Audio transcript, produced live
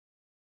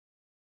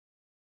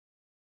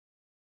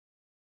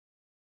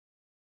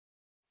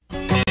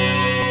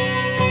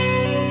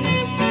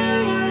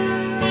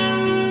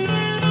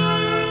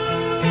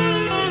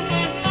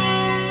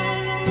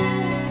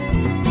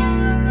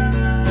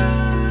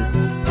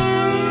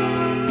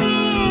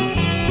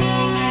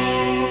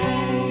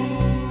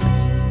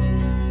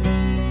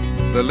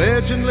The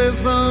legend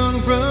lives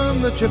on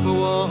from the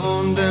Chippewa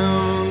on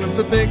down of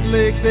the big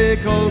lake they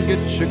call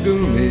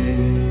Gitchagumi.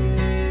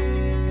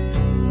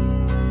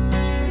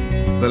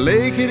 The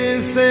lake, it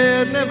is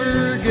said,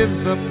 never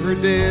gives up her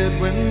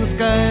dead when the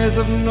skies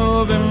of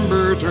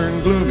November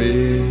turn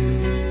gloomy.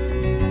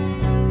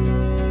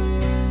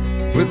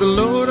 With a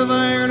load of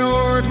iron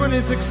ore,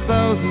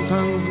 26,000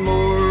 tons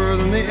more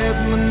than the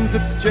Edmund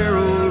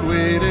Fitzgerald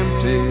weighed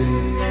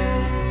empty.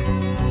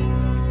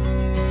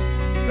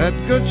 That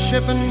good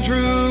ship and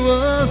true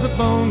was a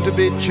bone to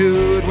be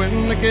chewed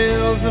when the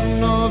gales of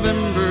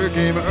November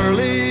came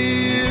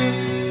early.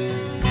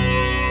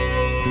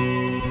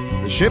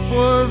 The ship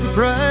was the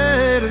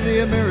pride of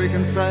the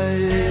American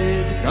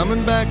side,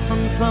 coming back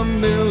from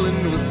some mill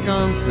in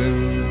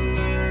Wisconsin.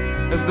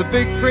 As the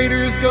big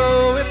freighters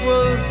go, it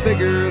was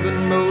bigger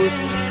than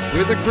most,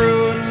 with a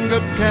crew and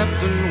good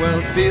captain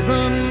well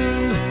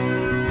seasoned,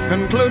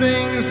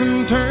 concluding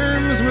some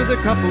terms with a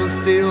couple of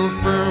steel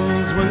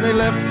firms when they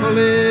left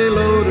fully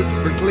loaded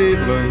for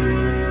Cleveland.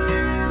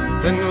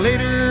 Then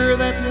later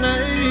that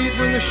night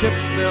when the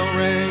ship's bell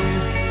rang,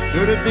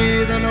 could it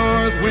be the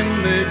north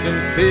wind they'd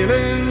been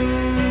feeling?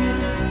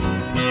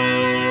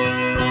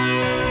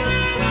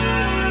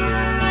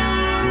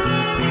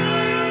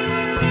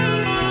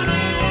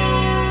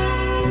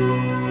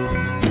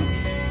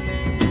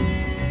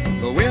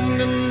 The wind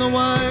in the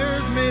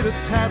wires made a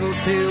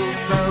tattletale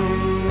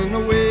sound, and the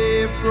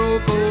wave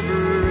broke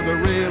over the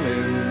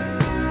railing.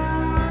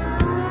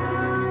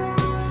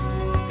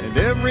 And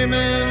every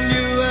man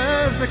knew,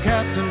 as the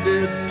captain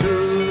did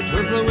too,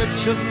 'twas the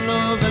witch of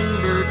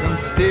November come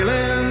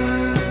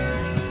stealing.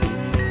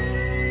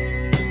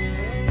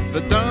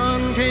 The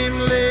dawn came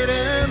late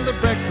and the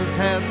breakfast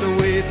had to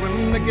wait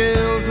when the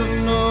gales of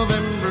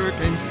November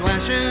came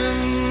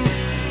slashing.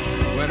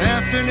 When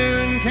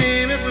afternoon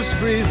came, it was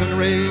freezing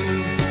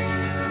rain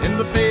in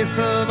the face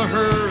of a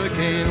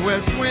hurricane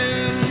west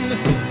wind.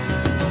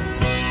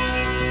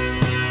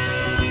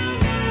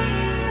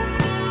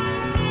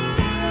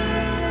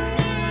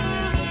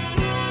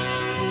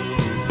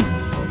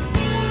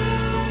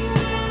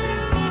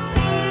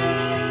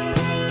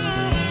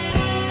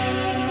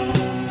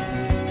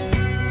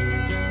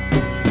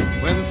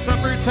 When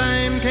supper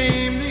time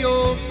came, the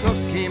old cook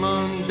came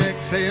on deck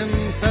saying,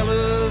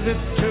 "Fellas,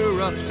 it's too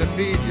rough to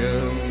feed you."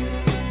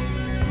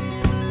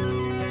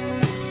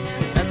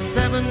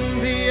 7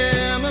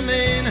 p.m. a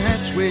main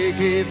hatchway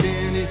caved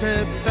in. He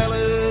said,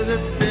 "Fellas,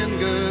 it's been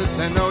good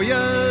to know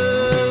ya."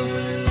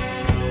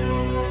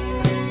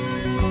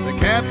 The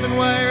captain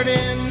wired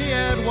in, he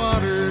had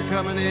water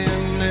coming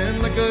in,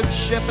 and the good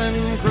ship and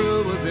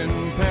crew was in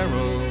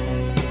peril.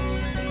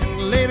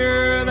 And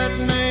later that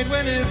night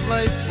when his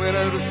lights went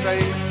out of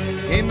sight,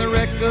 came the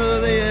wreck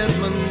of the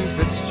Edmund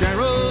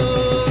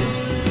Fitzgerald.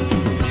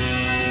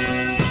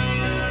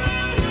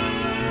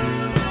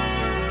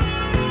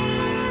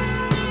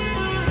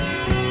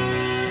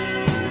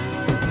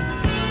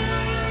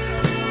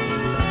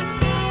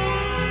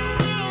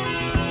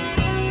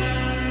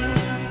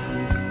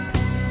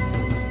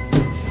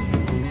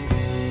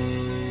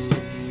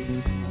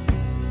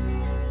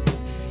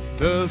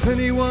 Does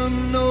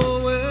anyone know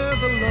where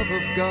the love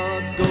of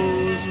God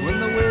goes when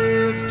the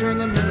waves turn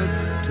the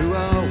minutes to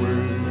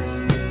hours?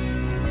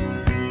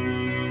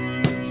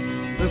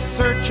 The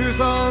searchers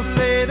all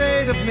say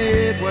they'd have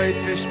made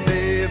Whitefish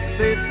Bay if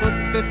they'd put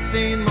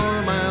 15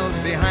 more miles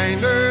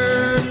behind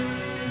her.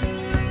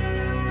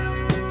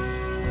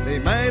 They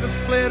might have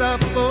split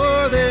up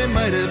or they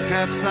might have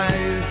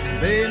capsized.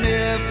 They may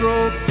have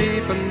broke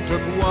deep and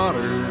took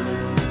water.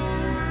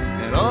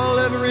 And all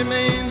that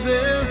remains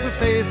is the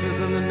faces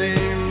and the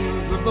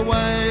names of the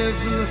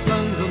wives and the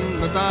sons and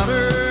the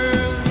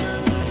daughters.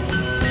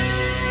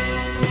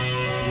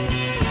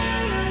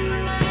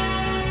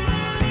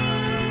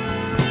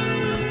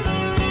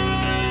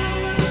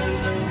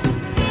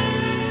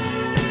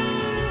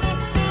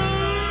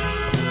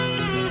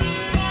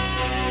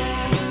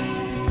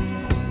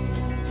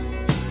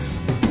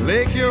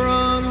 Lake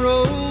Huron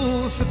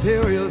rolls,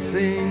 Superior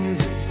sings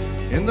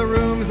in the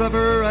rooms of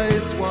her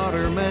ice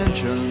water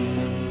mansion.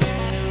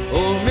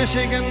 Old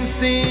Michigan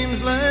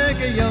steams like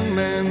a young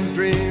man's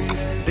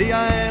dreams. The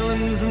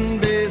islands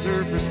and bays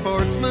are for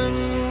sportsmen.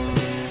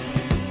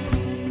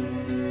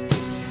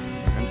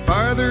 And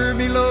farther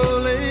below,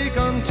 Lake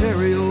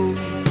Ontario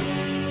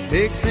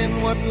takes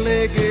in what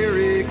Lake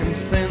Erie can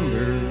send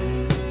her.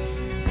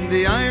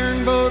 The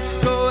iron boats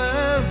go,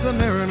 as the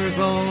mariners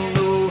all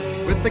know,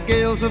 with the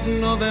gales of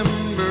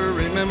November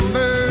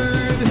remembered.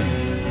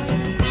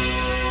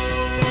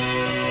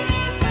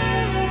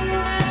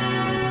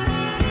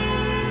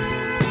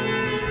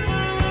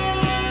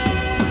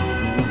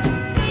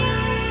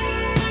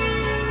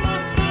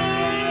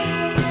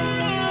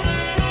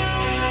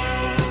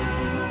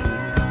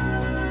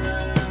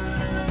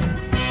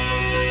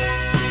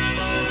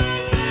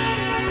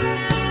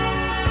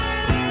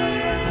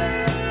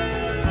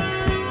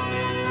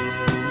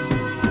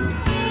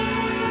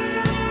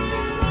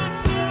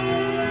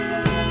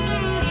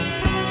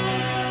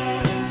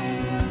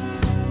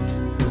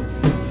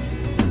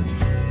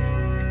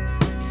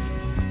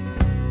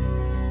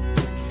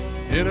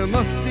 a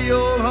musty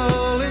old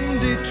hall in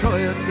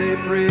Detroit they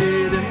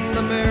prayed in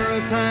the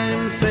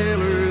Maritime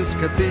Sailors'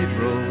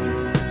 Cathedral.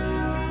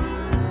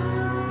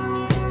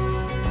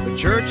 The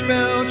church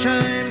bell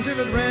chimed till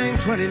it rang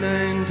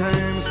 29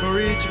 times for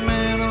each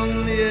man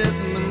on the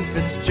Edmund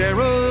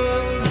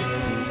Fitzgerald.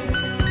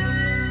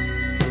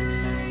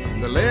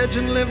 The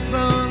legend lives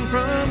on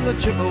from the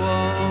Chippewa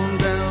on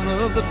down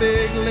of the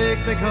big lake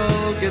they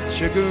call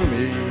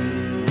Gitchagumi.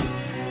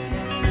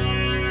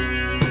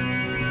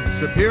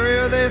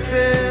 Superior, they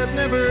said,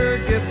 never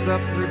gives up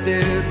her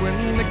dead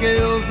when the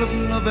gales of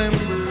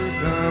November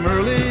come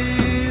early.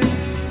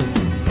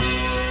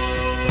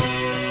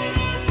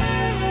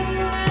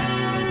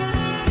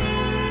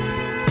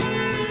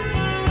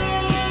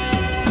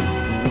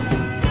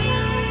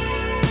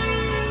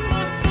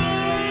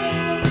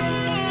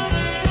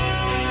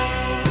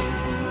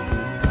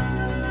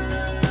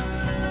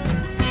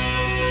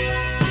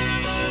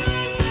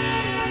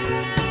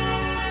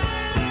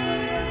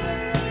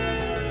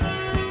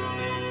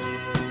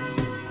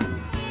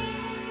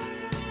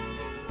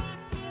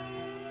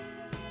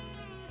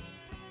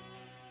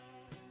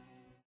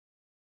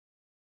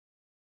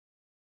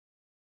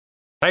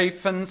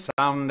 Safe and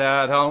sound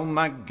at home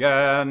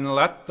again,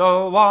 let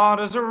the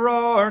waters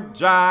roar,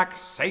 Jack.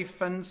 Safe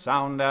and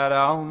sound at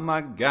home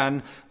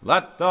again,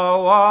 let the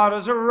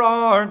waters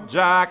roar,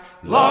 Jack.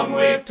 Long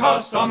we've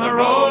tossed on the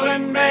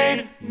rolling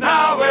main,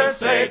 now we're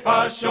safe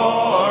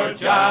ashore,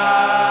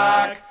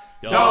 Jack.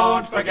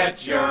 Don't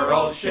forget your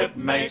old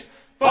shipmate,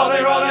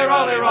 folly, rolly,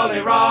 rolly, rolly,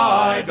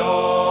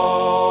 ride-o.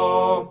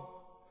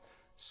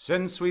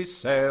 Since we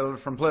sailed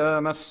from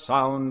Plymouth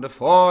Sound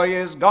 4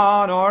 years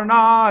gone or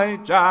nigh,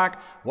 Jack,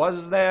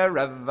 was there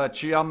ever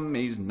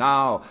chummies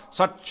now,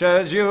 such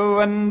as you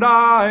and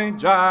I,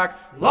 Jack?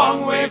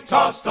 Long we've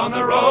tossed on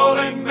the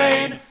rolling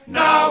main,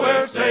 now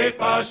we're safe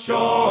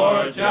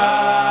ashore,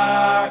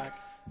 Jack.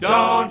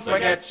 Don't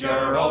forget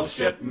your old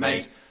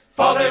shipmate,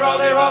 folly,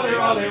 rolly, rolly,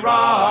 rolly,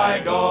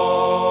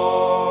 ride-o.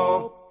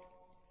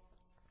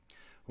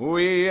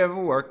 We have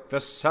worked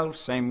the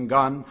self-same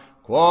gun,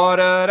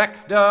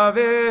 quarter-deck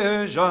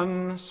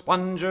division,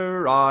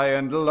 sponger I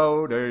and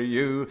loader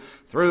you,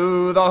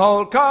 through the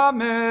whole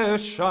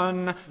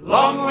commission.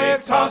 Long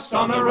we've tossed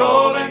on the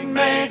rolling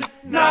main,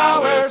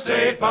 now we're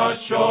safe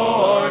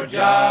ashore,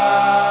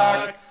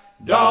 Jack.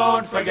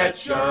 Don't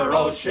forget your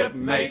old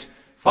shipmate,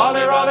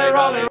 folly, rolly,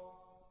 rolly.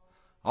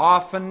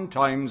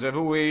 Oftentimes have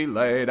we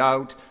laid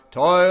out,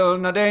 toil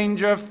no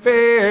danger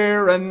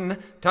fearing,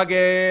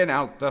 tugging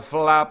out the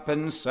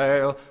flapping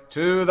sail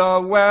to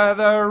the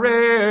weather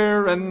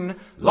rearing.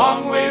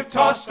 Long we've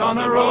tossed on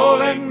the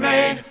rolling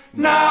main,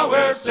 now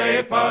we're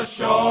safe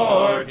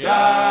ashore,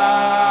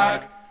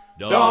 Jack.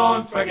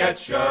 Don't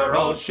forget your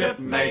old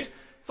shipmate,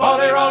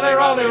 folly, rolly,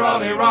 rolly,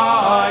 rolly,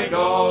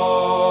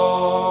 ride-o.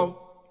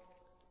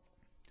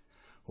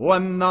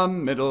 When the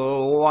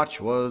middle watch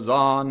was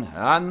on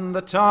and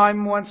the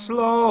time went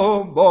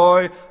slow,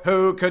 boy,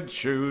 who could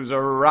choose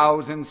a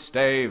rousing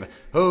stave?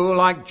 Who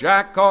like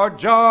Jack or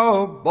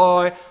Joe,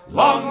 boy?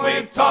 Long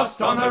we've tossed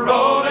on the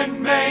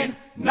rolling main,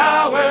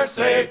 now we're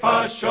safe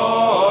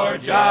ashore,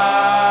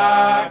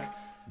 Jack.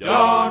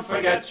 Don't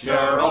forget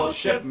your old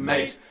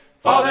shipmate,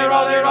 folly,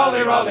 rolly,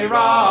 rolly, rolly,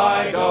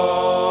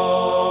 ride-o.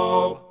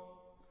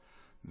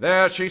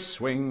 There she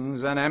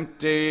swings an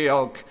empty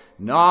oak,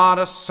 not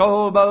a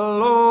soul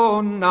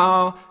below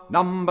now.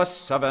 Number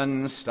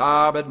 7,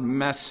 starboard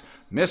mess,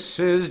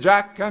 Mrs.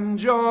 Jack and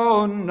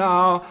Joe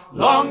now.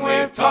 Long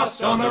we've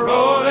tossed on the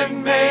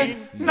rolling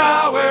main,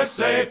 now we're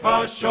safe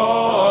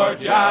ashore,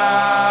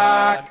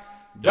 Jack.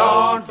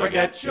 Don't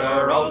forget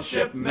your old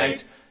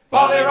shipmate,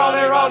 folly,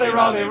 rolly, rolly,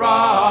 rolly,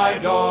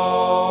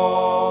 ride-o.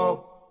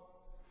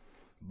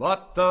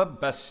 But the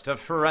best of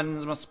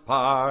friends must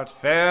part,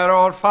 fair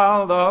or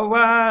foul the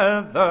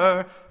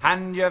weather.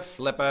 Hand your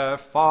flipper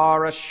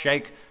for a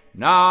shake,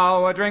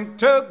 now a drink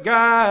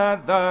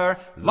together.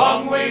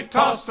 Long we've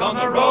tossed on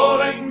the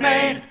rolling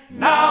main,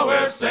 now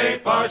we're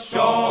safe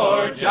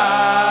ashore,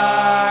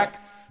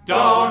 Jack.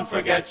 Don't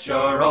forget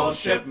your old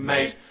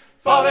shipmate,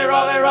 folly,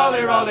 rolly,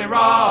 rolly, rolly,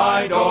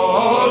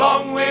 ride-o.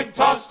 Long we've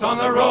tossed on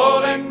the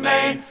rolling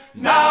main,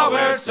 now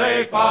we're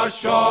safe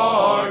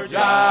ashore,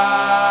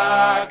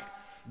 Jack.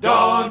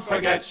 Don't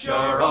forget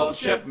your old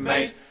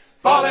shipmate,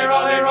 folly,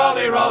 rolly,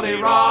 rolly, rolly,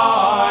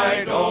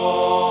 ride-o.